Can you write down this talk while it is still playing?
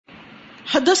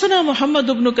حدثنا محمد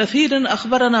بن كثير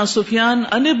اخبرنا سفيان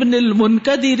عن ابن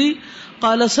المنكدر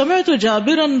قال سمعت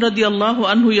جابرا رضي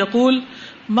الله عنه يقول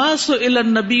ما سئل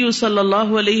النبي صلى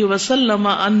الله عليه وسلم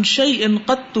عن شيء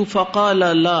قط فقال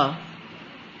لا.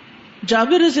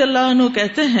 جابر رضی اللہ عنہ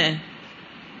کہتے ہیں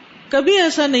کبھی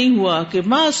ایسا نہیں ہوا کہ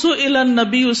ما سئل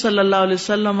النبی صلی اللہ علیہ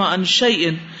وسلم عن شیء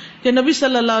کہ نبی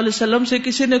صلی اللہ علیہ وسلم سے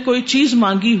کسی نے کوئی چیز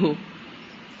مانگی ہو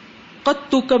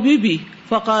قط کبھی بھی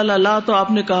فقال لا تو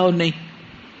آپ نے کہا نہیں.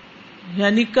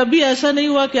 یعنی کبھی ایسا نہیں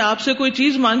ہوا کہ آپ سے کوئی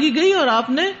چیز مانگی گئی اور آپ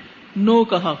نے نو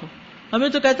کہا ہو. ہمیں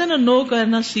تو کہتے ہیں نا نو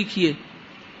کہنا سیکھیے،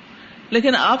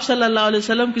 لیکن آپ صلی اللہ علیہ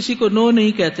وسلم کسی کو نو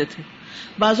نہیں کہتے تھے.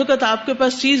 بعض اوقات آپ کے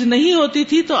پاس چیز نہیں ہوتی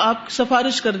تھی تو آپ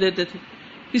سفارش کر دیتے تھے،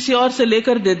 کسی اور سے لے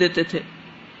کر دے دیتے تھے.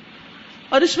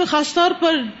 اور اس میں خاص طور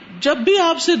پر جب بھی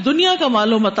آپ سے دنیا کا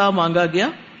مال و متاع مانگا گیا،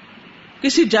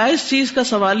 کسی جائز چیز کا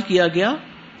سوال کیا گیا،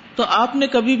 تو آپ نے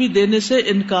کبھی بھی دینے سے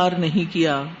انکار نہیں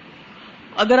کیا.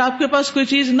 اگر آپ کے پاس کوئی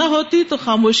چیز نہ ہوتی تو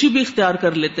خاموشی بھی اختیار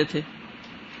کر لیتے تھے،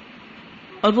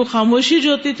 اور وہ خاموشی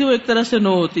جو ہوتی تھی وہ ایک طرح سے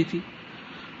نو ہوتی تھی.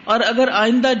 اور اگر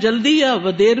آئندہ جلدی یا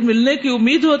دیر ملنے کی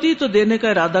امید ہوتی تو دینے کا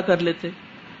ارادہ کر لیتے.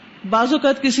 بعض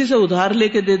اوقات کسی سے ادھار لے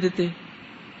کے دے دیتے،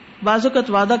 بعض اوقات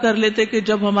وعدہ کر لیتے کہ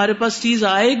جب ہمارے پاس چیز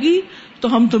آئے گی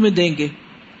تو ہم تمہیں دیں گے،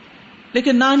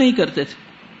 لیکن نہ نہیں کرتے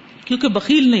تھے کیونکہ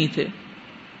بخیل نہیں تھے.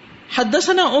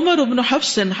 حدثنا عمر بن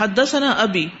حفص حدثنا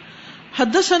ابی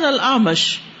حدثنا الاعمش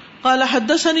قال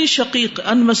حدثني شقیق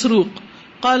عن مسروق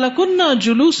قال كنا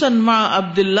جلوسا مع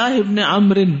عبد الله بن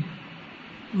عمرو.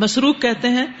 مسروق کہتے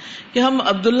ہیں کہ ہم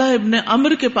عبداللہ ابن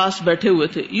عمرو کے پاس بیٹھے ہوئے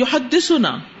تھے.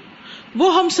 یحدثنا،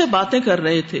 وہ ہم سے باتیں کر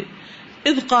رہے تھے.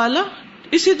 اذ قال،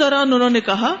 اسی دوران انہوں نے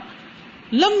کہا،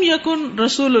 لم یکن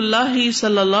رسول اللہ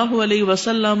صلی اللہ علیہ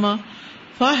وسلم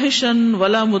فاحشا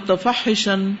ولا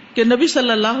متفحشا، کہ نبی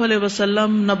صلی اللہ علیہ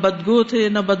وسلم نہ بدگو تھے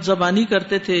نہ بد زبانی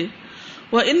کرتے تھے.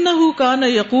 وانہ کان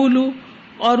یقول،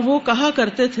 اور وہ کہا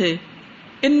کرتے تھے،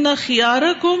 ان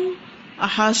خیارکم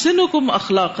احاسنکم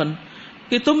اخلاقا،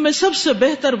 کہ تم میں سب سے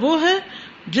بہتر وہ ہے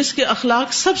جس کے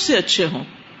اخلاق سب سے اچھے ہوں.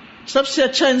 سب سے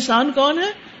اچھا انسان کون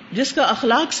ہے؟ جس کا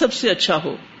اخلاق سب سے اچھا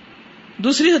ہو.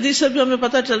 دوسری حدیث سے بھی ہمیں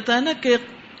پتہ چلتا ہے نا کہ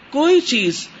کوئی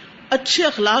چیز اچھے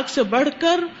اخلاق سے بڑھ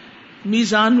کر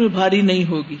میزان میں بھاری نہیں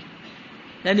ہوگی.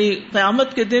 یعنی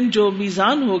قیامت کے دن جو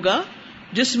میزان ہوگا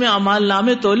جس میں اعمال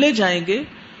نامے تولے جائیں گے،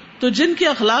 تو جن کے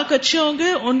اخلاق اچھے ہوں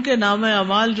گے ان کے نام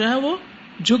اعمال جو ہیں وہ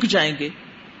جھک جائیں گے.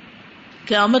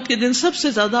 قیامت کے دن سب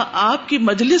سے زیادہ آپ کی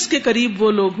مجلس کے قریب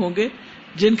وہ لوگ ہوں گے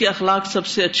جن کے اخلاق سب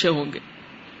سے اچھے ہوں گے.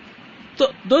 تو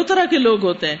دو طرح کے لوگ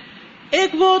ہوتے ہیں.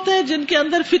 ایک وہ ہوتے ہیں جن کے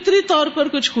اندر فطری طور پر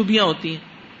کچھ خوبیاں ہوتی ہیں،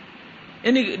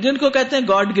 یعنی جن کو کہتے ہیں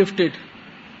گاڈ گفٹڈ.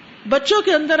 بچوں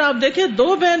کے اندر آپ دیکھیں،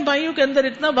 دو بہن بھائیوں کے اندر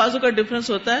اتنا بازو کا ڈفرنس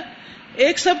ہوتا ہے.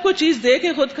 ایک سب کو چیز دے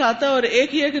کے خود کھاتا ہے اور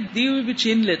ایک یہ کہ دی ہوئی بھی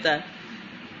چھین لیتا ہے.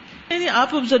 یعنی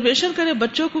آپ آبزرویشن کریں،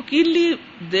 بچوں کو کینلی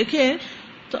دیکھیں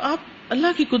تو آپ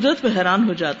اللہ کی قدرت پہ حیران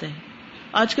ہو جاتے ہیں.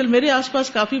 آج کل میرے آس پاس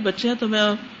کافی بچے ہیں تو میں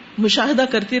مشاہدہ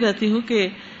کرتی رہتی ہوں کہ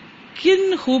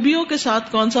کن خوبیوں کے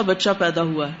ساتھ کون سا بچہ پیدا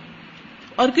ہوا ہے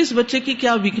اور کس بچے کی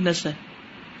کیا ویکنس ہے.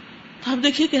 تو آپ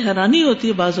دیکھیے کہ حیرانی ہوتی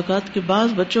ہے بعض اوقات کہ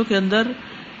بعض بچوں کے اندر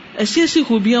ایسی ایسی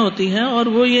خوبیاں ہوتی ہیں، اور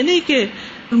وہ یہ نہیں کہ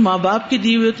ماں باپ کی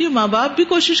دی ہوئی ہوتی ہے. ماں باپ بھی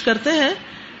کوشش کرتے ہیں،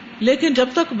 لیکن جب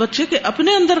تک بچے کے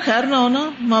اپنے اندر خیر نہ ہونا،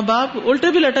 ماں باپ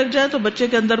الٹے بھی لٹک جائے تو بچے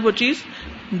کے اندر وہ چیز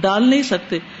ڈال نہیں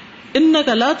سکتے. انک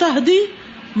لا تہدی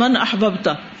من احببت.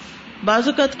 بعض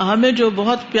اوقات ہمیں جو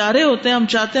بہت پیارے ہوتے ہیں ہم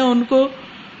چاہتے ہیں ان کو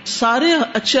سارے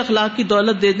اچھے اخلاق کی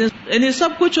دولت دے دیں، یعنی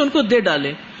سب کچھ ان کو دے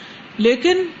ڈالیں،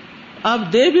 لیکن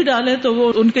آپ دے بھی ڈالیں تو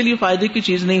وہ ان کے لیے فائدے کی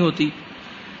چیز نہیں ہوتی.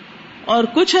 اور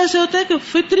کچھ ایسے ہوتے ہیں کہ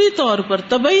فطری طور پر،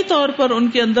 طبعی طور پر ان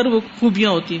کے اندر وہ خوبیاں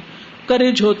ہوتی ہیں،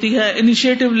 کریج ہوتی ہے،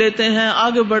 انیشیٹو لیتے ہیں،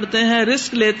 آگے بڑھتے ہیں،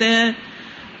 رسک لیتے ہیں.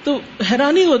 تو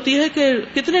حیرانی ہوتی ہے کہ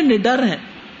کتنے نڈر ہیں.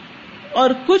 اور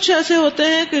کچھ ایسے ہوتے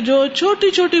ہیں کہ جو چھوٹی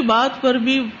چھوٹی بات پر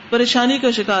بھی پریشانی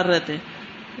کا شکار رہتے ہیں.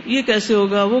 یہ کیسے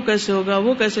ہوگا، وہ کیسے ہوگا،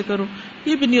 وہ کیسے کروں،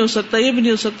 یہ بھی نہیں ہو سکتا، یہ بھی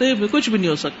نہیں ہو سکتا، یہ بھی کچھ بھی نہیں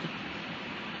ہو سکتا.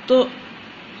 تو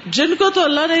جن کو تو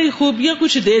اللہ نے خوبیاں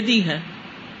کچھ دے دی ہیں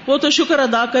وہ تو شکر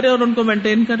ادا کرے اور ان کو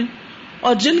مینٹین کرے،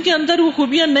 اور جن کے اندر وہ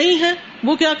خوبیاں نہیں ہیں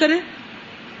وہ کیا کرے،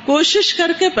 کوشش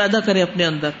کر کے پیدا کرے اپنے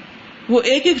اندر. وہ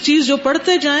ایک ایک چیز جو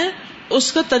پڑھتے جائیں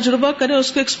اس کا تجربہ کریں،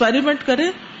 اس کو ایکسپیریمنٹ کریں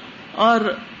اور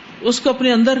اس کو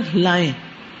اپنے اندر لائیں.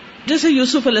 جیسے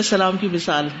یوسف علیہ السلام کی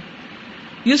مثال ہے.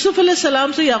 یوسف علیہ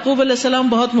السلام سے یعقوب علیہ السلام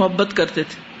بہت محبت کرتے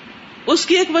تھے. اس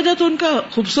کی ایک وجہ تو ان کا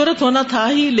خوبصورت ہونا تھا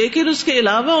ہی، لیکن اس کے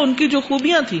علاوہ ان کی جو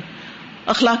خوبیاں تھی،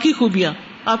 اخلاقی خوبیاں،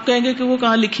 آپ کہیں گے کہ وہ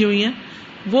کہاں لکھی ہوئی ہیں؟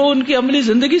 وہ ان کی عملی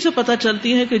زندگی سے پتہ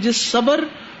چلتی ہیں کہ جس صبر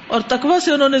اور تقوی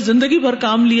سے انہوں نے زندگی بھر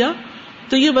کام لیا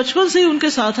تو یہ بچپن سے ہی ان کے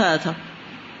ساتھ آیا تھا.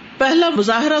 پہلا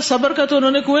مظاہرہ صبر کا تو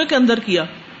انہوں نے کنویں کے اندر کیا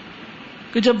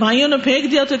کہ جب بھائیوں نے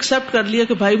پھینک دیا تو ایکسپٹ کر لیا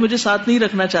کہ بھائی مجھے ساتھ نہیں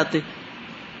رکھنا چاہتے،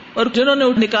 اور جنہوں نے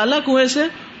نکالا کنویں سے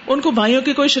ان کو بھائیوں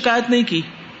کی کوئی شکایت نہیں کی،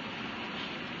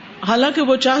 حالانکہ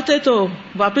وہ چاہتے تو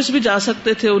واپس بھی جا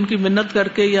سکتے تھے ان کی منت کر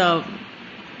کے یا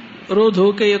رو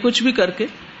دھو کے یا کچھ بھی کر کے،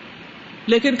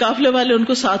 لیکن قافلے والے ان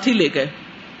کو ساتھ ہی لے گئے.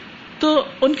 تو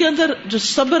ان کے اندر جو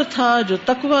صبر تھا، جو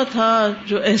تقویٰ تھا،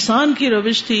 جو احسان کی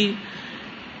روش تھی،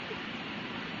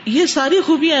 یہ ساری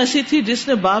خوبیاں ایسی تھی جس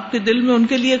نے باپ کے دل میں ان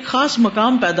کے لیے ایک خاص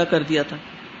مقام پیدا کر دیا تھا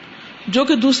جو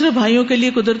کہ دوسرے بھائیوں کے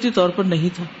لیے قدرتی طور پر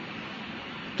نہیں تھا.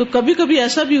 تو کبھی کبھی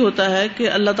ایسا بھی ہوتا ہے کہ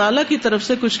اللہ تعالیٰ کی طرف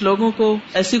سے کچھ لوگوں کو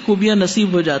ایسی خوبیاں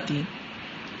نصیب ہو جاتی ہیں،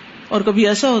 اور کبھی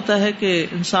ایسا ہوتا ہے کہ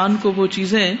انسان کو وہ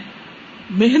چیزیں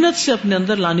محنت سے اپنے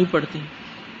اندر لانی پڑتی ہیں،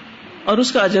 اور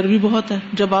اس کا اجر بھی بہت ہے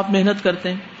جب آپ محنت کرتے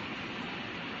ہیں.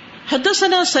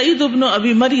 حدثنا سعید بن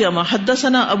ابی مریم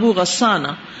حدثنا ابو غسان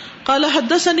قال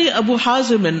حدثني ابو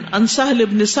حازم عن سهل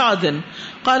بن سعد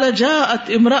قال جاءت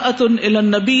امرأة الى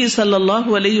النبي صلی اللہ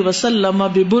علیہ وسلم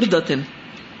ببردۃ.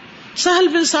 سہل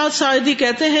بن سعد ساعدی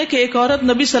کہتے ہیں کہ ایک عورت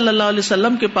نبی صلی اللہ علیہ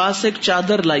وسلم کے پاس ایک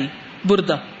چادر لائی.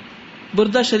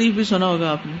 بردہ شریف بھی سنا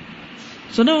ہوگا آپ نے،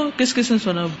 سنا ہو؟ کس کس نے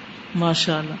سنا؟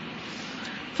 ماشاء اللہ.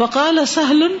 فقال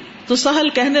سہل، تو سہل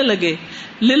کہنے لگے،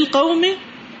 للقوم،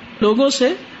 لوگوں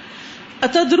سے،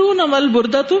 اتدرون ما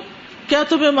البردۃ، کیا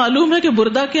تمہیں معلوم ہے کہ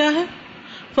بردہ کیا ہے؟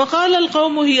 فقال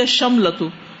القوم هي الشملۃ،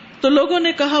 تو لوگوں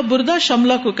نے کہا بردہ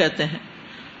شملہ کو کہتے ہیں.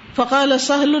 فقال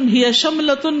سہل هي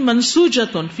شملۃ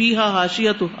منسوجۃ فيها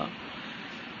حاشیتها،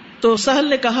 تو سہل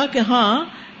نے کہا کہ ہاں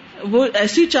وہ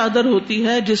ایسی چادر ہوتی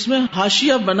ہے جس میں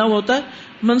حاشیہ بنا ہوتا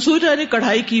ہے، منسوجہ یعنی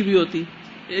کڑھائی کی بھی ہوتی،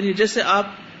 یعنی جیسے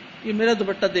آپ یہ میرا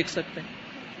دوپٹہ دیکھ سکتے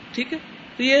ہیں، ٹھیک ہے،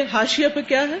 تو یہ حاشیہ پہ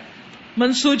کیا ہے؟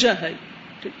 منسوجہ ہے.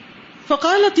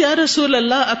 فقالت یا رسول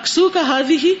اللہ اکسوک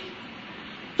ہذہ،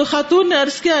 تو خاتون نے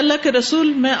عرض کیا اللہ کے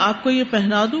رسول میں آپ کو یہ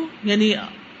پہنا دوں، یعنی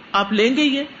آپ لیں گے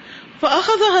یہ؟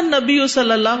 فاخذها النبی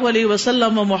صلی اللہ علیہ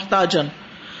وسلم محتاجا،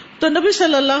 تو نبی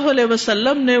صلی اللہ علیہ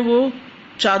وسلم نے وہ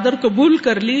چادر قبول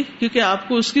کر لی کیونکہ آپ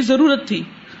کو اس کی ضرورت تھی.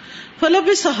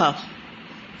 فلبسها،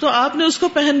 تو آپ نے اس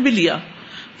کو پہن بھی لیا.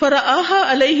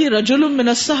 فرآها علیہ رجل من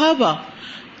الصحابہ،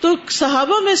 تو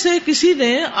صحابہ میں سے کسی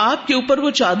نے آپ کے اوپر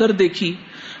وہ چادر دیکھی.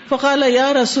 فقال یا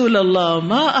رسول اللہ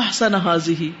ما احسن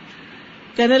هذه،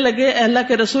 کہنے لگے اے اللہ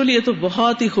کے رسول یہ تو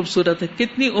بہت ہی خوبصورت ہے،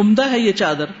 کتنی عمدہ ہے یہ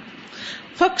چادر.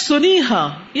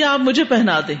 فاکسنیها، یہ آپ مجھے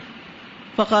پہنا دیں.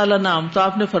 فقال نعم، تو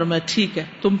آپ نے فرمایا ٹھیک ہے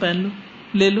تم پہن لو،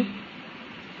 لے لو.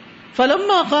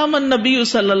 فلما قام النبی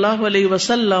صلی اللہ علیہ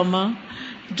وسلم،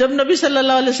 جب نبی صلی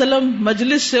اللہ علیہ وسلم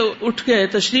مجلس سے اٹھ گئے،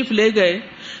 تشریف لے گئے،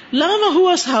 لامہ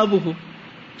اصحابہ،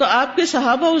 تو آپ کے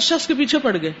صحابہ اس شخص کے پیچھے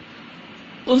پڑ گئے،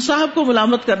 ان صاحب کو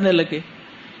ملامت کرنے لگے.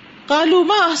 قالوا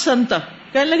ما احسنت،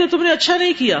 کہنے لگے تم نے اچھا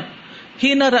نہیں کیا.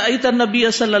 حین رأیت النبی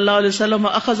صلی اللہ علیہ وسلم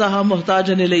اخذها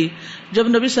محتاجا الیہ، جب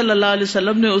نبی صلی اللہ علیہ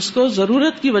وسلم نے اس کو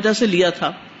ضرورت کی وجہ سے لیا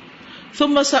تھا.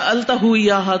 ثم سألته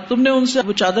ایاها، تم نے ان سے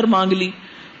وہ چادر مانگ لی.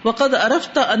 وقد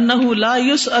عرفت انه لا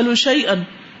يسأل شيئا،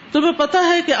 تمہیں پتا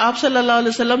ہے کہ آپ صلی اللہ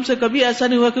علیہ وسلم سے کبھی ایسا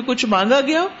نہیں ہوا کہ کچھ مانگا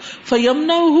گیا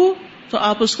فیمنعه، تو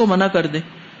آپ اس کو منع کر دیں،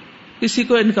 کسی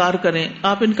کو انکار کریں،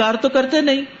 آپ انکار تو کرتے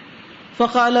نہیں.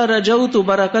 فقال رجوت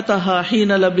برکتها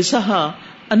حين لبسها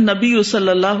النبی صلی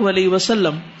اللہ علیہ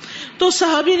وسلم، تو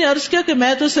صحابی نے عرض کیا کہ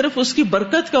میں تو صرف اس کی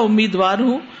برکت کا امیدوار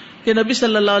ہوں کہ نبی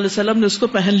صلی اللہ علیہ وسلم نے اس کو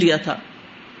پہن لیا تھا.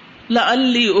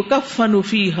 لعلی اکفن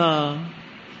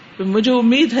فیها، مجھے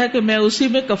امید ہے کہ میں اسی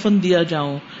میں کفن دیا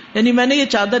جاؤں، یعنی میں نے یہ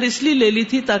چادر اس لیے لے لی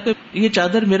تھی تاکہ یہ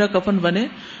چادر میرا کفن بنے.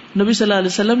 نبی صلی اللہ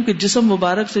علیہ وسلم کے جسم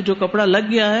مبارک سے جو کپڑا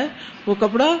لگ گیا ہے وہ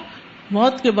کپڑا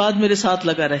موت کے بعد میرے ساتھ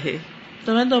لگا رہے،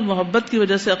 تو میں تو محبت کی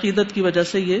وجہ سے، عقیدت کی وجہ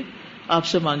سے یہ آپ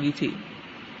سے مانگی تھی.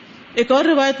 ایک اور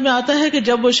روایت میں آتا ہے کہ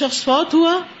جب وہ شخص فوت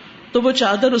ہوا تو وہ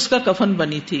چادر اس کا کفن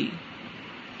بنی تھی.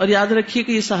 اور یاد رکھیے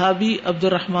کہ یہ صحابی عبد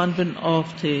الرحمن بن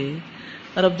عوف تھے،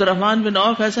 اور عبد الرحمن بن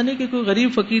عوف ایسا نہیں کہ کوئی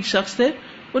غریب فقیر شخص تھے،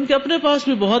 ان کے اپنے پاس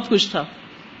بھی بہت کچھ تھا،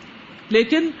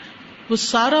 لیکن وہ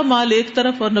سارا مال ایک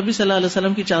طرف اور نبی صلی اللہ علیہ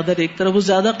وسلم کی چادر ایک طرف، وہ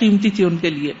زیادہ قیمتی تھی ان کے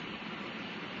لیے.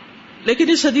 لیکن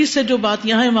اس حدیث سے جو بات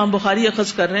یہاں امام بخاری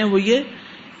اخذ کر رہے ہیں وہ یہ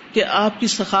کہ آپ کی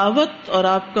سخاوت اور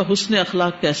آپ کا حسن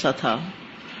اخلاق کیسا تھا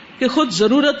کہ خود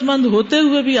ضرورت مند ہوتے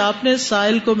ہوئے بھی آپ نے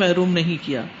سائل کو محروم نہیں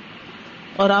کیا،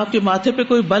 اور آپ کے ماتھے پہ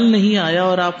کوئی بل نہیں آیا،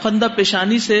 اور آپ خندہ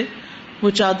پیشانی سے وہ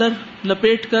چادر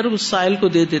لپیٹ کر اس سائل کو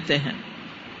دے دیتے ہیں.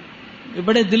 یہ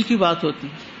بڑے دل کی بات ہوتی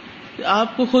کہ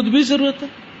آپ کو خود بھی ضرورت ہے،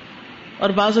 اور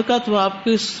بعض اوقات وہ آپ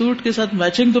کے سوٹ کے ساتھ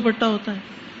میچنگ دوپٹہ ہوتا ہے،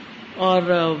 اور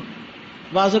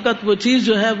بعض اوقات وہ چیز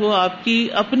جو ہے وہ آپ کی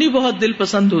اپنی بہت دل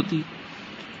پسند ہوتی،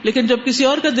 لیکن جب کسی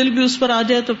اور کا دل بھی اس پر آ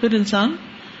جائے تو پھر انسان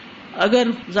اگر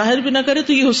ظاہر بھی نہ کرے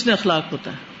تو یہ حسن اخلاق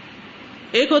ہوتا ہے.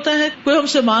 ایک ہوتا ہے کوئی ہم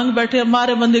سے مانگ بیٹھے،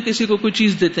 ہمارے بندے کسی کو کوئی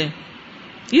چیز دیتے ہیں،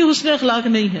 یہ حسن اخلاق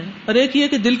نہیں ہے. اور ایک یہ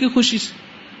کہ دل کی خوشی سے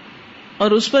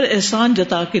اور اس پر احسان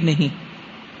جتا کے نہیں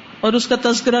اور اس کا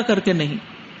تذکرہ کر کے نہیں.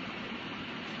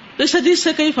 تو اس حدیث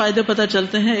سے کئی فائدے پتہ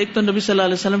چلتے ہیں. ایک تو نبی صلی اللہ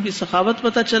علیہ وسلم کی سخاوت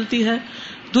پتہ چلتی ہے.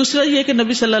 دوسرا یہ کہ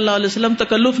نبی صلی اللہ علیہ وسلم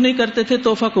تکلف نہیں کرتے تھے،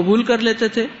 تحفہ قبول کر لیتے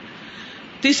تھے.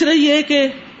 تیسرا یہ کہ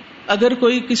اگر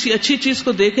کوئی کسی اچھی چیز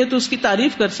کو دیکھے تو اس کی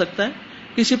تعریف کر سکتا ہے.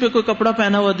 کسی پہ کوئی کپڑا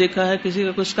پہنا ہوا دیکھا ہے، کسی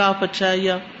کا کوئی اسکارف اچھا ہے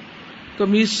یا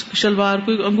قمیص شلوار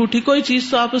کوئی انگوٹھی کوئی چیز،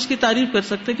 تو آپ اس کی تعریف کر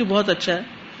سکتے ہیں کہ بہت اچھا ہے.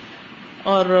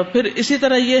 اور پھر اسی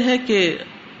طرح یہ ہے کہ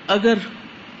اگر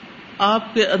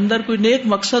آپ کے اندر کوئی نیک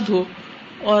مقصد ہو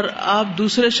اور آپ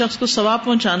دوسرے شخص کو ثواب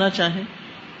پہنچانا چاہیں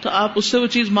تو آپ اس سے وہ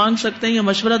چیز مانگ سکتے ہیں یا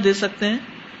مشورہ دے سکتے ہیں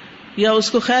یا اس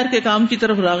کو خیر کے کام کی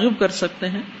طرف راغب کر سکتے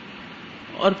ہیں.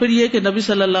 اور پھر یہ کہ نبی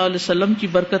صلی اللہ علیہ وسلم کی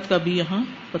برکت کا بھی یہاں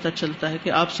پتہ چلتا ہے کہ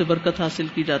آپ سے برکت حاصل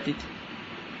کی جاتی تھی.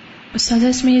 استاذہ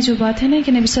اس میں یہ جو بات ہے نا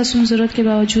کہ نبی صلی اللہ علیہ وسلم ضرورت کے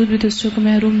باوجود بھی دوسروں کو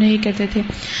محروم نہیں کرتے تھے،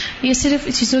 یہ صرف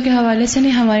چیزوں کے حوالے سے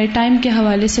نہیں، ہمارے ٹائم کے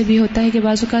حوالے سے بھی ہوتا ہے کہ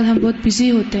بعض اوقات ہم بہت بزی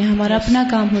ہوتے ہیں، ہمارا اپنا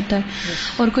کام ہوتا ہے،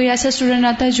 اور کوئی ایسا اسٹوڈنٹ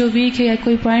آتا ہے جو ویک ہے یا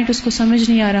کوئی پوائنٹ اس کو سمجھ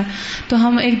نہیں آ رہا تو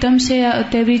ہم ایک دم سے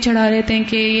تیوری چڑھا لیتے ہیں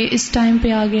کہ یہ اس ٹائم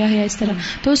پہ آ گیا ہے اس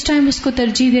طرح. تو اس ٹائم اس کو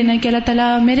ترجیح دینا کہ اللہ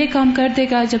تعالیٰ میرے کام کر دے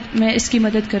گا جب میں اس کی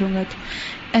مدد کروں گا. تو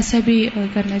ایسا بھی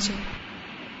کرنا چاہیے.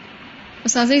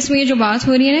 استاذہ اس میں یہ جو بات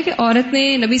ہو رہی ہے نا کہ عورت نے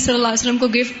نبی صلی اللہ علیہ وسلم کو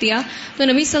گفٹ دیا، تو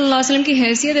نبی صلی اللہ علیہ وسلم کی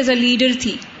حیثیت ایز اے لیڈر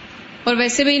تھی، اور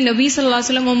ویسے بھی نبی صلی اللہ علیہ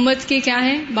وسلم امت کے کیا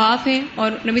ہیں، باپ ہیں،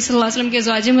 اور نبی صلی اللہ علیہ وسلم کے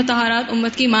ازواج مطہرات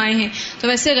امت کی مائیں ہیں. تو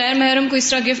ویسے غیر محرم کو اس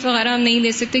طرح گفٹ وغیرہ ہم نہیں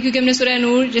دے سکتے، کیونکہ ہم نے سورہ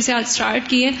نور جیسے آج سٹارٹ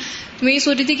کی ہے. تو میں یہ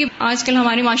سوچ رہی تھی کہ آج کل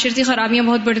ہماری معاشرتی خرابیاں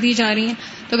بہت بڑھتی جا رہی ہیں،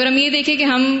 تو اگر ہم یہ دیکھیں کہ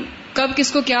ہم کب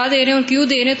کس کو کیا دے رہے ہیں اور کیوں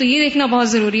دے رہے ہیں تو یہ دیکھنا بہت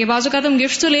ضروری ہے. بعض اوقات ہم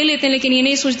گفٹ تو لے لیتے ہیں لیکن یہ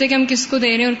نہیں سوچتے کہ ہم کس کو دے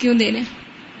رہے ہیں اور کیوں دے رہے ہیں.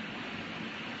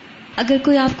 اگر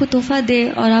کوئی آپ کو تحفہ دے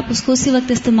اور آپ اس کو اسی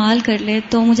وقت استعمال کر لے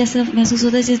تو مجھے ایسا محسوس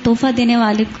ہوتا ہے جیسے تحفہ دینے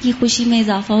والے کی خوشی میں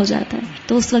اضافہ ہو جاتا ہے،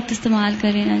 تو اس وقت استعمال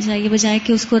کر لینا چاہیے بجائے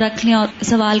کہ اس کو رکھ لیں اور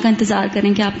سوال کا انتظار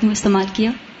کریں کہ آپ نے استعمال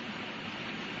کیا.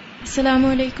 السلام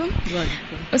علیکم.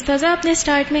 استاذہ آپ نے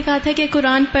اسٹارٹ میں کہا تھا کہ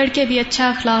قرآن پڑھ کے بھی اچھا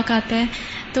اخلاق آتا ہے،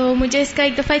 تو مجھے اس کا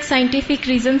ایک دفعہ ایک سائنٹیفک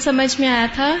ریزن سمجھ میں آیا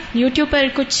تھا. یوٹیوب پر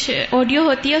کچھ آڈیو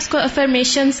ہوتی ہے، اس کو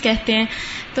افرمیشنز کہتے ہیں،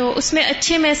 تو اس میں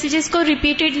اچھے میسیجز کو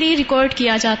ریپیٹڈلی ریکارڈ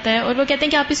کیا جاتا ہے، اور وہ کہتے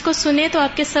ہیں کہ آپ اس کو سنیں تو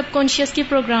آپ کے سب کانشیس کی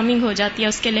پروگرامنگ ہو جاتی ہے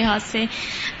اس کے لحاظ سے.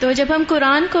 تو جب ہم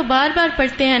قرآن کو بار بار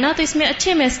پڑھتے ہیں نا تو اس میں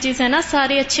اچھے میسیجز ہیں نا،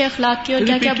 سارے اچھے اخلاق کے اور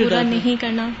کیا کیا برا نہیں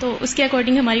کرنا، تو اس کے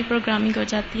اکارڈنگ ہماری پروگرامنگ ہو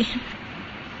جاتی ہے.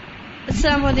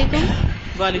 السلام علیکم.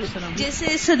 وعلیکم السلام. جیسے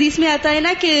اس حدیث میں آتا ہے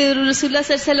نا کہ رسول اللہ صلی اللہ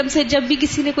علیہ وسلم سے جب بھی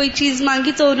کسی نے کوئی چیز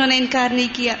مانگی تو انہوں نے انکار نہیں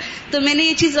کیا، تو میں نے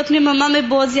یہ چیز اپنے مما میں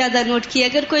بہت زیادہ نوٹ کی.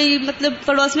 اگر کوئی مطلب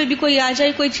پڑوس میں بھی کوئی آ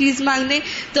جائے کوئی چیز مانگنے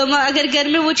تو اگر گھر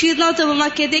میں وہ چیز نہ ہو تو مما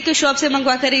کہتے کہ شاپ سے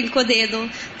منگوا کر ان کو دے دو.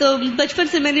 تو بچپن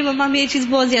سے میں نے مما میں یہ چیز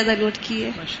بہت زیادہ نوٹ کی ہے.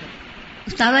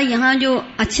 استاذہ یہاں جو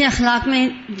اچھے اخلاق میں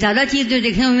زیادہ چیز جو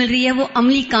دیکھنے کو مل رہی ہے وہ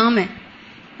عملی کام ہے،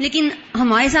 لیکن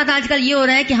ہمارے ساتھ آج کل یہ ہو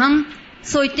رہا ہے کہ ہم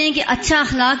سوچتے ہیں کہ اچھا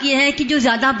اخلاق یہ ہے کہ جو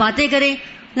زیادہ باتیں کرے،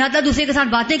 زیادہ دوسرے کے ساتھ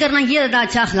باتیں کرنا، یہ زیادہ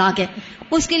اچھا اخلاق ہے.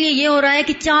 اس کے لیے یہ ہو رہا ہے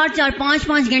کہ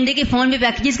 4-5 گھنٹے کے فون میں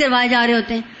پیکیجز کروائے جا رہے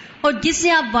ہوتے ہیں، اور جس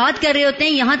سے آپ بات کر رہے ہوتے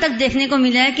ہیں یہاں تک دیکھنے کو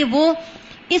ملا ہے کہ وہ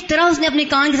اس طرح اس نے اپنے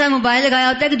کان کے ساتھ موبائل لگایا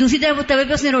ہوتا ہے کہ دوسری طرف وہ توے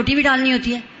پہ اس نے روٹی بھی ڈالنی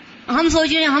ہوتی ہے. ہم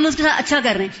سوچ رہے ہیں ہم اس کے ساتھ اچھا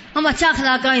کر رہے ہیں، ہم اچھا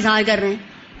اخلاق کا اظہار کر رہے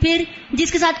ہیں، پھر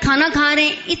جس کے ساتھ کھانا کھا رہے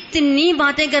ہیں اتنی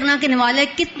باتیں کرنا کہ نوالے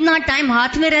کتنا ٹائم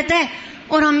ہاتھ میں رہتا ہے،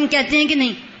 اور ہم کہتے ہیں کہ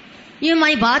نہیں یہ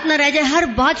ہماری بات نہ رہ جائے، ہر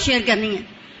بات شیئر کرنی ہے.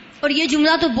 اور یہ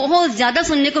جملہ تو بہت زیادہ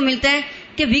سننے کو ملتا ہے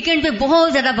کہ ویکینڈ پہ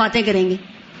بہت زیادہ باتیں کریں گے.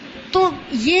 تو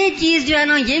یہ چیز جو ہے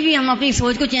نا، یہ بھی ہم اپنی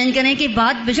سوچ کو چینج کریں کہ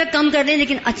بات بے شک کم کر دیں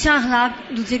لیکن اچھا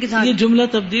اخلاق دوسرے کے ساتھ. یہ جملہ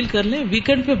تبدیل کر لیں،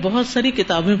 ویکینڈ پہ بہت ساری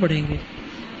کتابیں پڑھیں گے.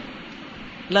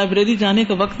 لائبریری جانے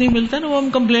کا وقت نہیں ملتا نا، وہ ہم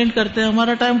کمپلینٹ کرتے ہیں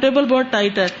ہمارا ٹائم ٹیبل بہت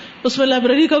ٹائٹ ہے، اس میں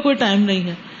لائبریری کا کوئی ٹائم نہیں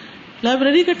ہے.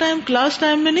 لائبریری کا ٹائم کلاس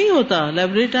ٹائم میں نہیں ہوتا،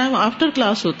 لائبریری ٹائم آفٹر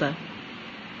کلاس ہوتا ہے.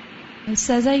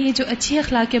 سزا یہ جو اچھی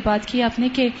اخلاق کی بات کی آپ نے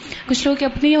کہ کچھ لوگ کی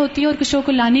اپنی ہوتی ہے اور کچھ لوگوں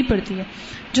کو لانی پڑتی ہے.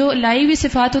 جو لائی ہوئی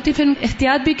صفات ہوتی پھر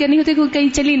احتیاط بھی کرنی ہوتی ہے کہ کہیں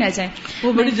چلی نہ جائے،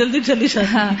 وہ بڑی جلدی چلی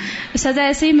جاتی. ہاں سزا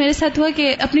ایسے ہی میرے ساتھ ہوا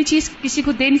کہ اپنی چیز کسی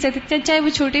کو دے نہیں سکتے چاہے وہ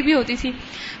چھوٹی بھی ہوتی تھی،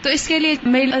 تو اس کے لیے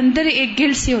میرے اندر ایک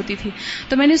گلٹ سی ہوتی تھی،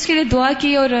 تو میں نے اس کے لیے دعا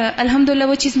کی اور الحمدللہ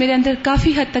وہ چیز میرے اندر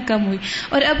کافی حد تک کم ہوئی.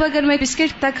 اور اب اگر میں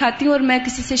بسکٹ تک کھاتی ہوں اور میں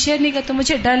کسی سے شیئر نہیں کرتا تو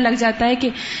مجھے ڈر لگ جاتا ہے کہ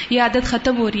یہ عادت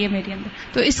ختم ہو رہی ہے میرے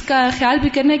اندر، تو اس کا خیال بھی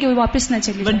کرنا ہے کہ وہ واپس نہ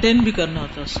چلی جائے، مینٹین بھی کرنا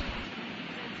ہوتا ہے.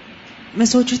 میں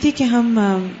سوچ رہی تھی کہ ہم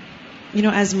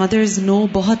ایز مدرز نو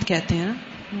بہت کہتے ہیں،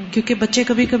 کیونکہ بچے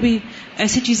کبھی کبھی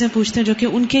ایسی چیزیں پوچھتے ہیں جو کہ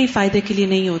ان کے ہی فائدے کے لیے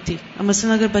نہیں ہوتی.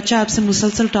 مثلا اگر بچہ آپ سے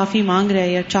مسلسل ٹافی مانگ رہا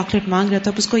ہے یا چاکلیٹ مانگ رہا ہے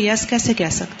تو آپ اس کو یس کیسے کہہ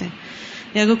سکتے ہیں؟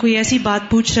 یا اگر کوئی ایسی بات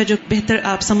پوچھ رہا ہے جو بہتر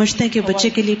آپ سمجھتے ہیں کہ بچے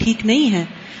کے لیے ٹھیک نہیں ہے,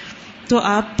 تو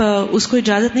آپ اس کو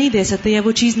اجازت نہیں دے سکتے یا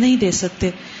وہ چیز نہیں دے سکتے.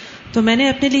 تو میں نے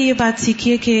اپنے لیے یہ بات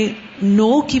سیکھی ہے کہ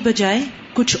نو کی بجائے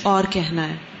کچھ اور کہنا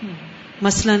ہے.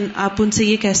 مثلا آپ ان سے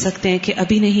یہ کہہ سکتے ہیں کہ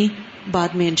ابھی نہیں,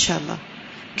 بعد میں انشاءاللہ.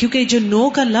 کیونکہ جو نو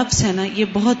کا لفظ ہے نا, یہ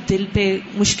بہت دل پہ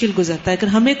مشکل گزرتا ہے. اگر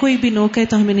ہمیں کوئی بھی نو کہے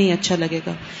تو ہمیں نہیں اچھا لگے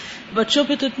گا. بچوں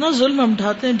پہ تو اتنا ظلم ہم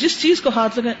ڈھاتے ہیں, جس چیز کو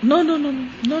ہاتھ لگائیں نو نو نو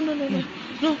نو نو نو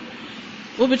نو,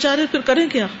 وہ بےچارے پھر کریں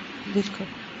کیا. بالکل.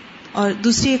 اور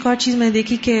دوسری ایک اور چیز میں نے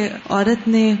دیکھی کہ عورت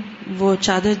نے وہ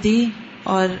چادر دی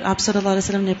اور آپ صلی اللہ علیہ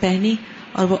وسلم نے پہنی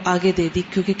اور وہ آگے دے دی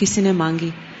کیونکہ کسی نے مانگی.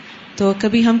 تو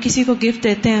کبھی ہم کسی کو گفٹ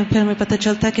دیتے ہیں, پھر ہمیں پتہ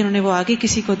چلتا ہے کہ انہوں نے وہ آگے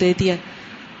کسی کو دے دیا,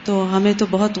 تو ہمیں تو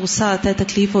بہت غصہ آتا ہے,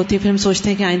 تکلیف ہوتی ہے, پھر ہم سوچتے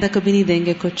ہیں کہ آئندہ کبھی نہیں دیں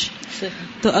گے کچھ.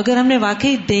 تو اگر ہم نے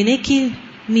واقعی دینے کی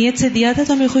نیت سے دیا تھا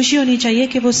تو ہمیں خوشی ہونی چاہیے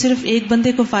کہ وہ صرف ایک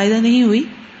بندے کو فائدہ نہیں ہوئی,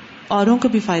 اوروں کو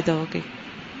بھی فائدہ ہو گئی.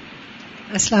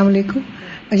 السلام علیکم.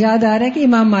 یاد آ رہا ہے کہ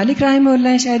امام مالک رحمہ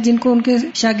اللہ شاید, جن کو ان کے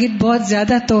شاگرد بہت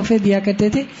زیادہ تحفے دیا کرتے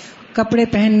تھے کپڑے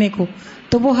پہننے کو,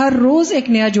 تو وہ ہر روز ایک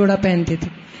نیا جوڑا پہنتے تھے,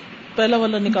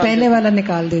 پہلے والا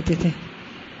نکال دیتے تھے.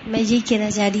 میں یہی کہنا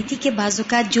چاہ رہی تھی کہ بعض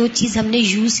اوقات جو چیز ہم نے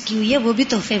یوز کی ہوئی ہے وہ بھی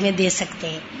تحفے میں دے سکتے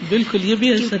ہیں. بالکل, یہ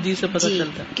بھی حدیث سے پتہ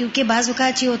چلتا ہے. کیونکہ بعض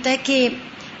اوقات یہ ہوتا ہے کہ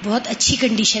بہت اچھی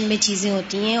کنڈیشن میں چیزیں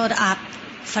ہوتی ہیں اور آپ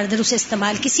فردر اسے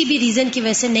استعمال کسی بھی ریزن کی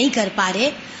وجہ سے نہیں کر پا رہے,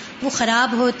 وہ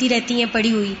خراب ہوتی رہتی ہیں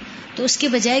پڑی ہوئی, تو اس کے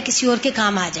بجائے کسی اور کے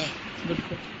کام آ جائے.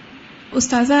 بالکل.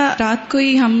 استاذہ, رات کو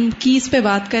ہی ہم کیز پہ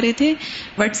بات کر رہے تھے.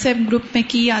 واٹس ایپ گروپ میں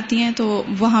کی آتی ہیں تو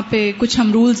وہاں پہ کچھ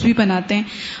ہم رولز بھی بناتے ہیں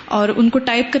اور ان کو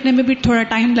ٹائپ کرنے میں بھی تھوڑا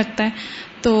ٹائم لگتا ہے.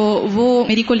 تو وہ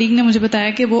میری کولیگ نے مجھے بتایا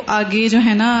کہ وہ آگے جو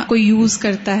ہے نا کوئی یوز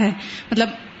کرتا ہے, مطلب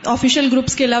آفیشیل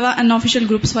گروپس کے علاوہ ان آفیشیل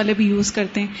گروپس والے بھی یوز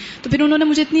کرتے ہیں. تو پھر انہوں نے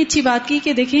مجھے اتنی اچھی بات کی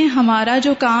کہ دیکھیں ہمارا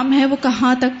جو کام ہے وہ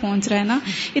کہاں تک پہنچ رہا ہے نا,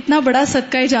 اتنا بڑا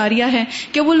صدقہ جاریہ ہے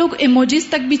کہ وہ لوگ ایموجیز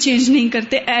تک بھی چینج نہیں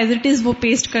کرتے, ایز اٹ از وہ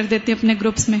پیسٹ کر دیتے اپنے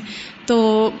گروپس میں.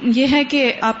 تو یہ ہے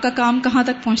کہ آپ کا کام کہاں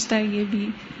تک پہنچتا ہے, یہ بھی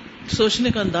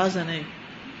سوچنے کا انداز ہے. نہیں,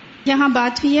 یہاں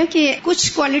بات ہوئی ہے کہ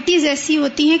کچھ کوالٹیز ایسی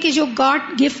ہوتی ہیں کہ جو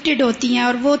گاڈ گفٹڈ ہوتی ہیں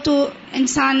اور وہ تو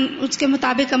انسان اس کے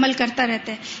مطابق عمل کرتا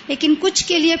رہتا ہے, لیکن کچھ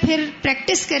کے لیے پھر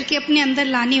پریکٹس کر کے اپنے اندر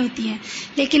لانی ہوتی ہیں.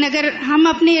 لیکن اگر ہم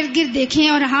اپنے ارد گرد دیکھیں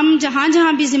اور ہم جہاں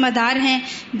جہاں بھی ذمہ دار ہیں,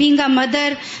 بینگ اے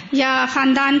مدر, یا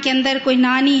خاندان کے اندر کوئی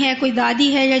نانی ہے, کوئی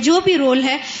دادی ہے, یا جو بھی رول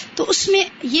ہے, تو اس میں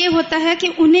یہ ہوتا ہے کہ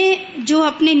انہیں جو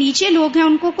اپنے نیچے لوگ ہیں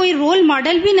ان کو کوئی رول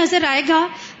ماڈل بھی نظر آئے گا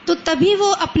تو تبھی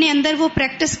وہ اپنے اندر وہ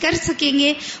پریکٹس کر سکیں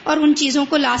گے اور ان چیزوں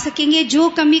کو لا سکیں گے جو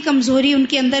کمی کمزوری ان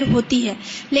کے اندر ہوتی ہے.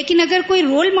 لیکن اگر کوئی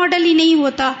رول ماڈل ہی نہیں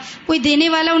ہوتا, کوئی دینے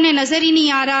والا انہیں نظر ہی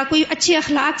نہیں آ رہا, کوئی اچھے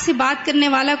اخلاق سے بات کرنے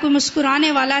والا, کوئی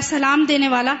مسکرانے والا, سلام دینے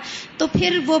والا, تو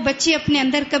پھر وہ بچے اپنے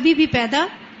اندر کبھی بھی پیدا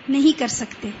نہیں کر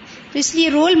سکتے. تو اس لیے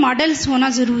رول ماڈلز ہونا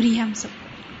ضروری ہے ہم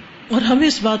سب. اور ہمیں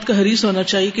اس بات کا حریص ہونا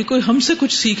چاہیے کہ کوئی ہم سے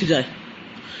کچھ سیکھ جائے,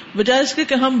 بجائے اس کے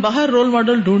کہ ہم باہر رول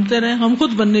ماڈل ڈھونڈتے رہیں, ہم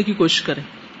خود بننے کی کوشش کریں.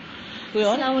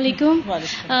 السلام علیکم.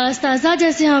 استاذہ,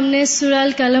 جیسے ہم نے سورہ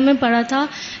القلم میں پڑھا تھا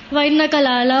وَإِنَّكَ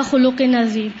لَعَلَىٰ خُلُقٍ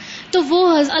عَظِيمٍ, تو وہ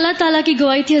اللہ تعالیٰ کی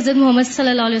گواہی تھی حضرت محمد صلی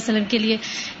اللہ علیہ وسلم کے لیے.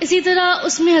 اسی طرح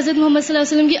اس میں حضرت محمد صلی اللہ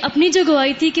علیہ وسلم کی اپنی جو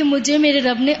گواہی تھی کہ مجھے میرے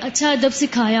رب نے اچھا ادب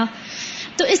سکھایا.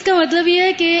 تو اس کا مطلب یہ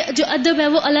ہے کہ جو ادب ہے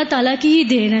وہ اللہ تعالیٰ کی ہی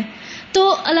دین ہے. تو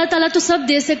اللہ تعالیٰ تو سب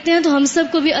دے سکتے ہیں, تو ہم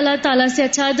سب کو بھی اللہ تعالیٰ سے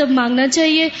اچھا ادب مانگنا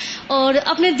چاہیے اور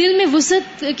اپنے دل میں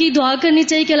وسعت کی دعا کرنی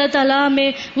چاہیے کہ اللہ تعالیٰ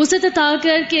ہمیں وسعت عطا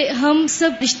کر کے ہم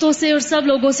سب رشتوں سے اور سب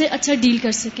لوگوں سے اچھا ڈیل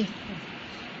کر سکیں.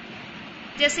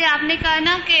 جیسے آپ نے کہا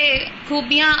نا کہ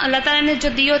خوبیاں اللہ تعالیٰ نے جو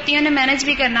دی ہوتی ہیں انہیں مینج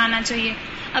بھی کرنا آنا چاہیے.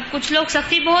 اب کچھ لوگ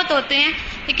سختی بہت ہوتے ہیں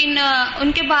لیکن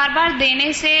ان کے بار بار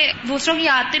دینے سے دوسروں کی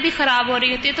عادتیں بھی خراب ہو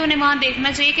رہی ہوتی ہے, تو انہیں وہاں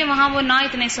دیکھنا چاہیے کہ وہاں وہ نہ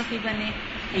اتنے سخی بنے.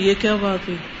 یہ کیا بات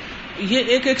ہے, یہ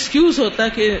ایک ایکسکیوز ہوتا ہے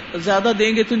کہ زیادہ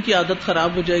دیں گے تو ان کی عادت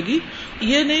خراب ہو جائے گی.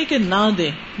 یہ نہیں کہ نہ دیں,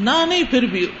 نہ نہیں, پھر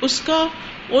بھی اس کا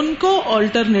ان کو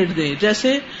آلٹرنیٹ دیں.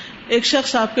 جیسے ایک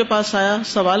شخص آپ کے پاس آیا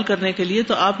سوال کرنے کے لیے,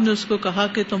 تو آپ نے اس کو کہا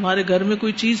کہ تمہارے گھر میں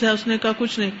کوئی چیز ہے؟ اس نے کہا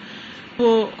کچھ نہیں.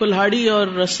 وہ کلہاڑی اور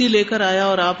رسی لے کر آیا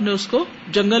اور آپ نے اس کو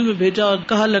جنگل میں بھیجا اور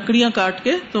کہا لکڑیاں کاٹ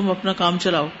کے تم اپنا کام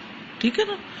چلاؤ. ٹھیک ہے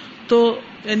نا. تو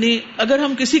یعنی اگر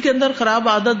ہم کسی کے اندر خراب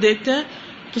عادت دیکھتے ہیں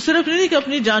تو صرف نہیں کہ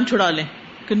اپنی جان چھڑا لیں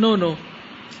کہ نو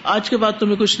آج کے بعد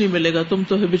تمہیں کچھ نہیں ملے گا, تم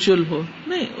تو ہیبیچول ہو.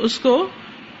 نہیں, اس کو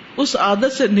اس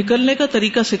عادت سے نکلنے کا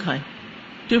طریقہ سکھائیں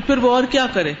کہ پھر وہ اور کیا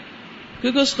کرے,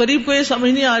 کیونکہ اس غریب کو یہ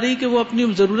سمجھ نہیں آ رہی کہ وہ اپنی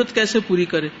ضرورت کیسے پوری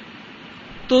کرے,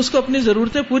 تو اس کو اپنی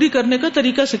ضرورتیں پوری کرنے کا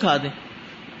طریقہ سکھا دیں.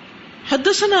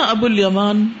 حدثنا ابو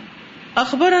الیمان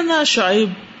اخبرنا شعیب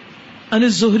عن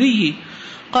الزہری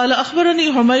قال اخبرنی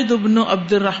حمید بن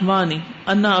عبد الرحمن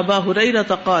ان ابا ہریرہ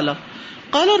قال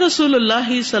قال رسول اللہ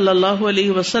صلی اللہ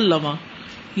علیہ وسلم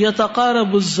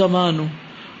یتقارب الزمان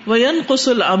وینقص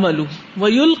العمل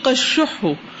ویلقى الشح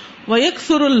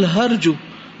ویکثر الحرج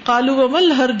قالوا وما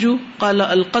الحرج قال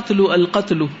القتل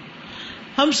القتل.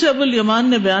 ہم سے ابو الیمان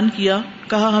نے بیان کیا،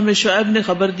 کہا ہمیں شعیب نے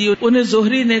خبر دی، انہیں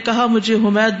زہری نے کہا مجھے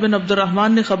حمید بن عبد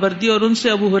الرحمن نے خبر دی، اور ان سے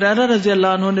ابو ہریرہ رضی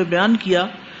اللہ عنہ نے بیان کیا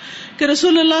کہ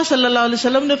رسول اللہ صلی اللہ علیہ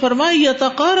وسلم نے فرمایا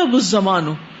یتقارب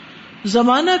الزمان،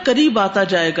 زمانہ قریب آتا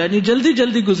جائے گا، یعنی جلدی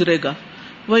جلدی گزرے گا.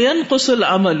 وینقص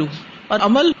العمل، اور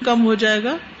عمل کم ہو جائے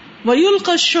گا.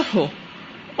 ویلقى الشح،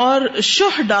 اور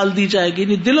شح ڈال دی جائے گی،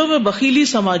 یعنی دلوں میں بخیلی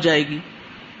سما جائے گی.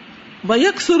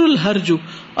 ویکثر الحرج،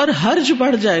 اور حرج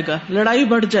بڑھ جائے گا، لڑائی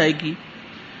بڑھ جائے گی.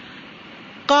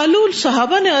 قالوا،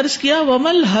 صحابہ نے عرض کیا وما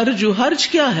الحرج، حرج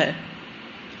کیا ہے؟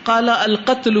 قال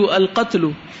القتل القتل،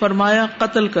 فرمایا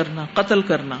قتل کرنا، قتل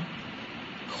کرنا،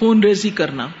 خون ریزی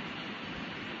کرنا.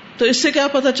 تو اس سے کیا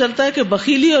پتہ چلتا ہے کہ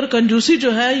بخیلی اور کنجوسی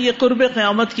جو ہے یہ قرب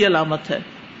قیامت کی علامت ہے.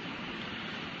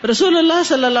 رسول اللہ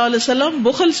صلی اللہ علیہ وسلم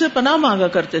بخل سے پناہ مانگا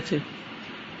کرتے تھے.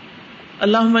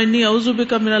 اللہم انی اعوذ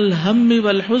بک من الہم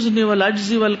والحزن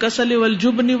والعجز والکسل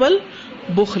والجبن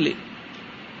والبخل.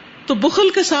 تو بخل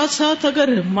کے ساتھ ساتھ اگر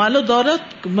مال و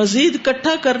دولت مزید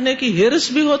اکٹھا کرنے کی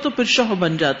ہرس بھی ہو تو پھر شح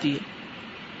بن جاتی ہے.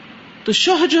 تو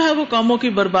شح جو ہے وہ قوموں کی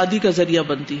بربادی کا ذریعہ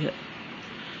بنتی ہے.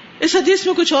 اس حدیث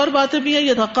میں کچھ اور باتیں بھی ہیں.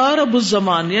 یتقارب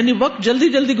الزمان، یعنی وقت جلدی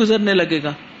جلدی گزرنے لگے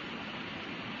گا.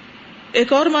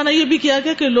 ایک اور معنی یہ بھی کیا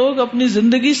گیا کہ لوگ اپنی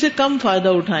زندگی سے کم فائدہ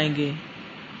اٹھائیں گے،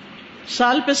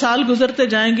 سال پہ سال گزرتے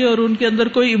جائیں گے اور ان کے اندر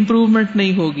کوئی امپروومنٹ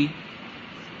نہیں ہوگی.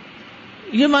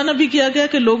 یہ معنی بھی کیا گیا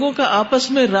کہ لوگوں کا آپس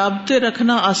میں رابطے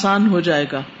رکھنا آسان ہو جائے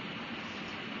گا،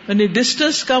 یعنی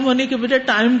ڈسٹینس کم ہونے کے بجائے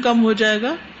ٹائم کم ہو جائے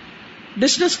گا.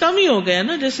 ڈسٹینس کم ہی ہو گیا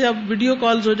نا، جیسے اب ویڈیو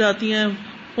کالز ہو جاتی ہیں،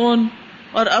 فون،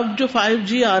 اور اب جو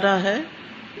 5G آ رہا ہے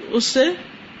اس سے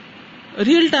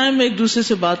ریئل ٹائم میں ایک دوسرے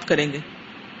سے بات کریں گے.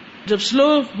 جب سلو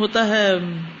ہوتا ہے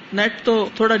نیٹ تو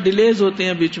تھوڑا ڈیلیز ہوتے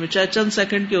ہیں بیچ میں، چاہے چند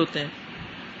سیکنڈ کے ہوتے ہیں،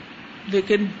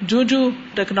 لیکن جو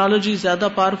ٹیکنالوجی زیادہ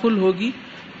پاورفل ہوگی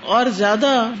اور زیادہ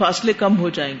فاصلے کم ہو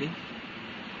جائیں گے.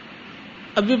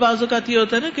 اب بھی بعض اوقات یہ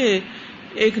ہوتا ہے نا کہ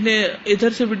ایک نے ادھر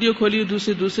سے ویڈیو کھولی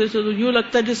دوسرے سے، تو یوں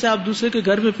لگتا ہے جیسے آپ دوسرے کے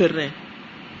گھر میں پھر رہے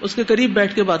ہیں، اس کے قریب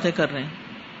بیٹھ کے باتیں کر رہے ہیں.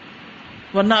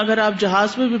 ورنہ اگر آپ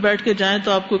جہاز میں بھی بیٹھ کے جائیں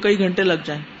تو آپ کو کئی گھنٹے لگ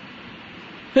جائیں.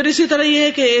 پھر اسی طرح یہ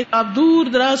ہے کہ آپ دور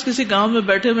دراز کسی گاؤں میں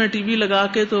بیٹھے ہوئے ٹی وی لگا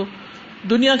کے، تو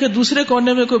دنیا کے دوسرے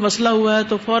کونے میں کوئی مسئلہ ہوا ہے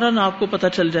تو فوراً آپ کو پتہ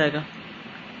چل جائے گا،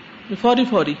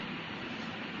 فوری.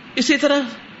 اسی طرح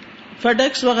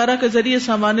فیڈیکس وغیرہ کے ذریعے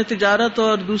سامان تجارت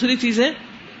اور دوسری چیزیں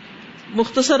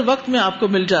مختصر وقت میں آپ کو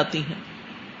مل جاتی ہیں،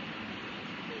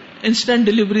 انسٹنٹ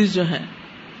ڈیلیوریز جو ہیں.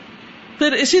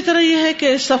 پھر اسی طرح یہ ہے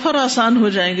کہ سفر آسان ہو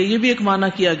جائیں گے، یہ بھی ایک معنی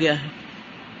کیا گیا ہے.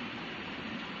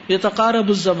 یتقارب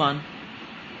الزمان،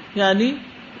 یعنی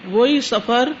وہی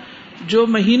سفر جو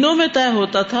مہینوں میں طے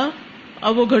ہوتا تھا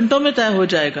اب وہ گھنٹوں میں طے ہو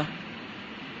جائے گا.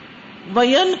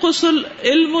 وینقص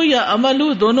العلم یا عمل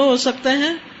دونوں ہو سکتے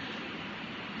ہیں.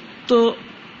 تو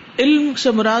علم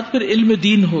سے مراد پھر علم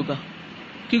دین ہوگا،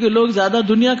 کیونکہ لوگ زیادہ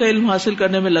دنیا کا علم حاصل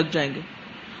کرنے میں لگ جائیں گے.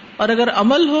 اور اگر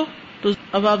عمل ہو تو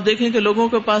اب آپ دیکھیں کہ لوگوں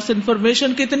کے پاس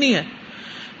انفارمیشن کتنی ہے،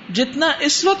 جتنا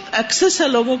اس وقت ایکسس ہے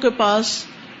لوگوں کے پاس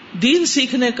دین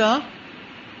سیکھنے کا،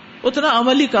 اتنا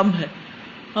عمل ہی کم ہے.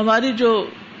 ہماری جو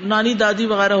نانی دادی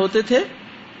وغیرہ ہوتے تھے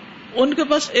ان کے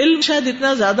پاس علم شاید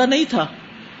اتنا زیادہ نہیں تھا،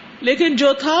 لیکن جو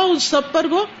تھا اس سب پر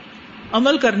وہ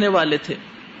عمل کرنے والے تھے.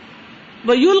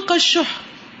 وَيُلْقَى الشُّحَّ،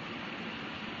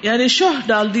 یعنی شح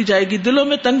ڈال دی جائے گی، دلوں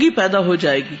میں تنگی پیدا ہو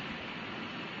جائے گی،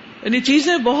 یعنی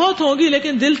چیزیں بہت ہوں گی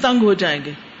لیکن دل تنگ ہو جائیں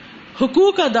گے.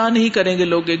 حقوق ادا نہیں کریں گے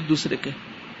لوگ ایک دوسرے کے،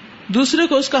 دوسرے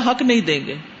کو اس کا حق نہیں دیں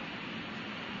گے.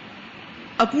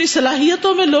 اپنی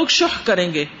صلاحیتوں میں لوگ شح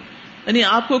کریں گے، یعنی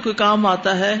آپ کو کوئی کام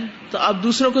آتا ہے تو آپ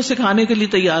دوسروں کو سکھانے کے لیے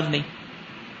تیار نہیں،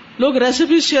 لوگ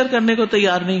ریسیپیز شیئر کرنے کو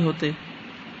تیار نہیں ہوتے.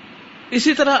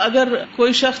 اسی طرح اگر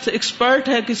کوئی شخص ایکسپرٹ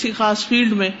ہے کسی خاص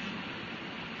فیلڈ میں،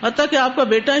 حتیٰ کہ آپ کا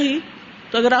بیٹا ہی،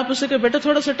 تو اگر آپ اسے کہ بیٹا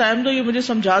تھوڑا سا ٹائم دو، یہ مجھے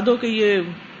سمجھا دو کہ یہ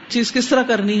چیز کس طرح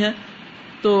کرنی ہے،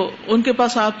 تو ان کے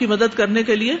پاس آپ کی مدد کرنے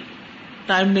کے لیے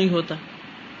ٹائم نہیں ہوتا.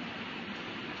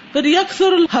 پھر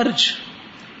یکثر الحرج،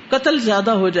 قتل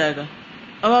زیادہ ہو جائے گا.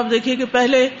 اب آپ دیکھیے کہ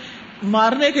پہلے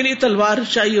مارنے کے لیے تلوار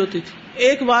چاہیے ہوتی تھی،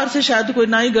 ایک وار سے شاید کوئی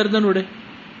نہ ہی گردن اڑے،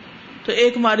 تو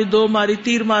ایک ماری، دو ماری،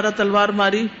 تیر مارا، تلوار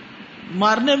ماری،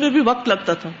 مارنے میں بھی وقت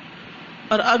لگتا تھا.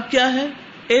 اور اب کیا ہے،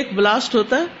 ایک بلاسٹ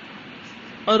ہوتا ہے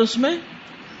اور اس میں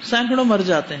سینکڑوں مر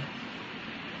جاتے ہیں.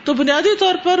 تو بنیادی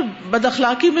طور پر بد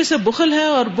اخلاقی میں سے بخل ہے،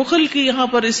 اور بخل کی یہاں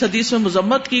پر اس حدیث میں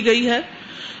مذمت کی گئی ہے.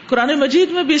 قرآن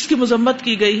مجید میں بھی اس کی مذمت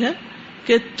کی گئی ہے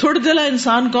کہ تھوڑ دلا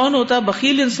انسان کون ہوتا ہے،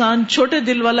 بخیل انسان، چھوٹے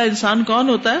دل والا انسان کون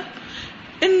ہوتا ہے.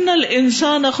 ان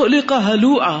الانسان خلق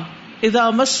ہلوعا اذا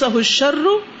مسہ الشر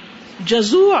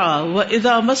جزوعا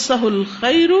واذا مسہ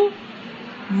الخیر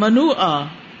منوعا،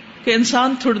 کہ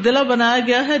انسان تھوڑ دلا بنایا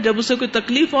گیا ہے، جب اسے کوئی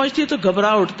تکلیف پہنچتی ہے تو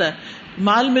گھبرا اٹھتا ہے،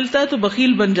 مال ملتا ہے تو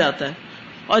بخیل بن جاتا ہے،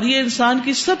 اور یہ انسان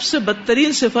کی سب سے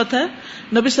بدترین صفت ہے۔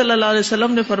 نبی صلی اللہ علیہ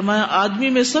وسلم نے فرمایا آدمی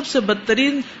میں سب سے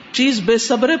بدترین چیز بے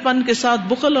صبر پن کے ساتھ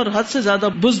بخل اور حد سے زیادہ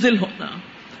بزدل ہونا،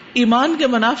 ایمان کے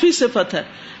منافی صفت ہے۔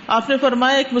 آپ نے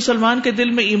فرمایا ایک مسلمان کے دل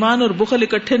میں ایمان اور بخل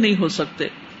اکٹھے نہیں ہو سکتے۔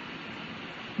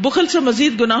 بخل سے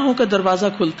مزید گناہوں کا دروازہ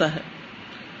کھلتا ہے،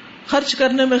 خرچ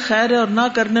کرنے میں خیر ہے اور نہ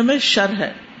کرنے میں شر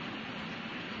ہے۔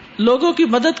 لوگوں کی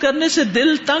مدد کرنے سے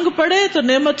دل تنگ پڑے تو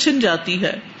نعمت چھن جاتی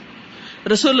ہے۔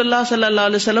 رسول اللہ صلی اللہ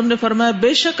علیہ وسلم نے فرمایا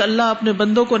بے شک اللہ اپنے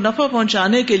بندوں کو نفع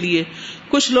پہنچانے کے لیے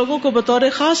کچھ لوگوں کو بطور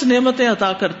خاص نعمتیں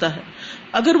عطا کرتا ہے،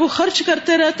 اگر وہ خرچ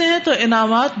کرتے رہتے ہیں تو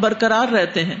انعامات برقرار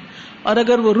رہتے ہیں، اور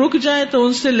اگر وہ رک جائیں تو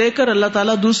ان سے لے کر اللہ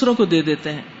تعالیٰ دوسروں کو دے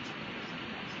دیتے ہیں،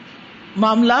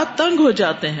 معاملات تنگ ہو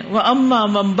جاتے ہیں۔ وَأَمَّا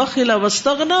مَن بَخِلَ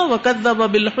وَاسْتَغْنَى وَكَذَّبَ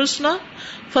بِالْحُسْنَى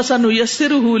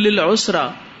فَسَنُيَسِّرُهُ لِلْعُسْرَى،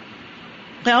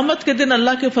 قیامت کے دن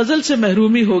اللہ کے فضل سے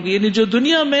محرومی ہوگی، یعنی جو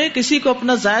دنیا میں کسی کو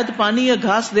اپنا زائد پانی یا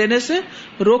گھاس دینے سے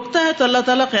روکتا ہے تو اللہ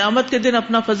تعالیٰ قیامت کے دن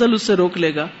اپنا فضل اس سے روک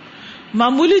لے گا۔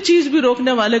 معمولی چیز بھی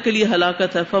روکنے والے کے لیے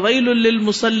ہلاکت ہے۔ فَوَيْلٌ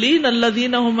لِّلْمُصَلِّينَ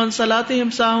الَّذِينَ هُمْ عَن صَلَاتِهِمْ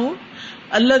سَاهُونَ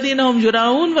الَّذِينَ هُمْ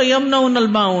يُرَاءُونَ وَيَمْنَعُونَ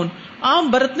الْمَاعُونَ، عام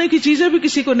برتنے کی چیزیں بھی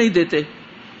کسی کو نہیں دیتے،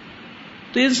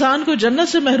 تو انسان کو جنت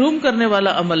سے محروم کرنے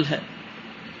والا عمل ہے۔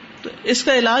 تو اس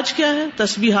کا علاج کیا ہے؟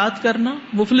 تسبیحات کرنا،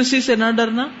 مفلسی سے نہ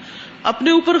ڈرنا،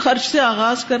 اپنے اوپر خرچ سے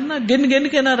آغاز کرنا، گن گن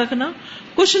کے نہ رکھنا،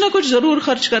 کچھ نہ کچھ ضرور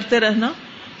خرچ کرتے رہنا،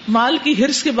 مال کی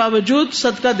حرص کے باوجود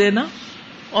صدقہ دینا،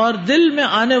 اور دل میں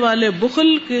آنے والے بخل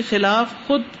کے خلاف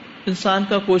خود انسان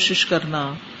کا کوشش کرنا۔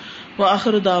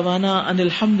 وآخر دعوانا ان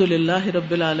الحمد للہ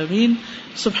رب العالمین،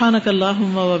 سبحانک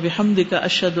اللہم وبحمدک،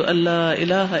 اشہد ان لا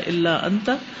الہ الا انت،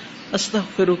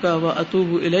 استغفرک واتوب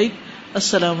الیک۔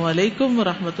 السلام علیکم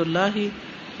ورحمۃ اللہ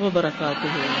وبرکاتہ۔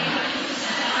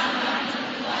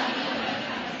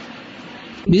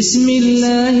 بسم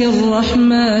اللہ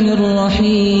الرحمن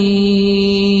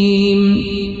الرحیم،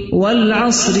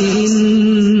 والعصر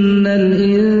ان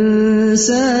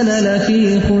الانسان لفی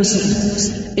خسر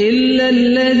الا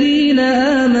الذین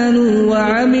آمنوا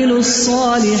وعملوا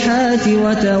الصالحات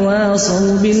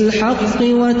وتواصوا بالحق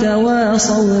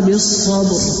وتواصوا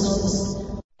بالصبر۔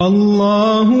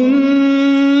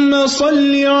 اللهم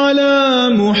صل على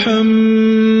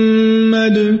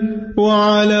محمد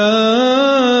وعلى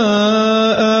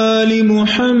آل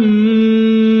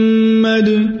محمد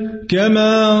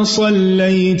كما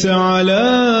صليت على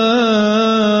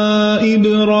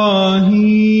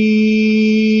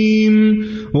إبراهيم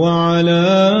وعلى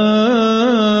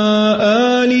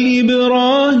آل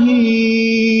إبراهيم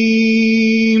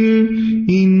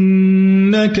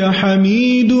إنك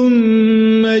حميد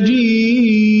مجيد۔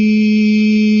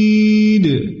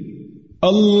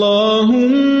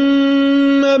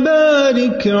 اللهم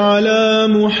بارك على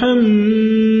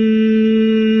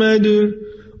محمد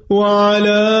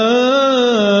وعلى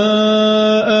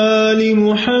آل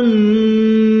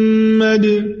محمد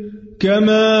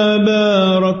كما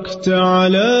باركت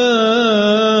على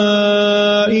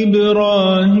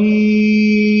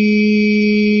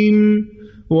إبراهيم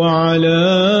وعلى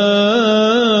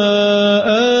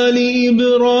آل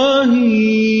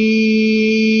إبراهيم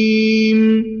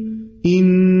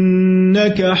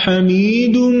إنك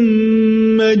حميد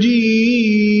مجيد۔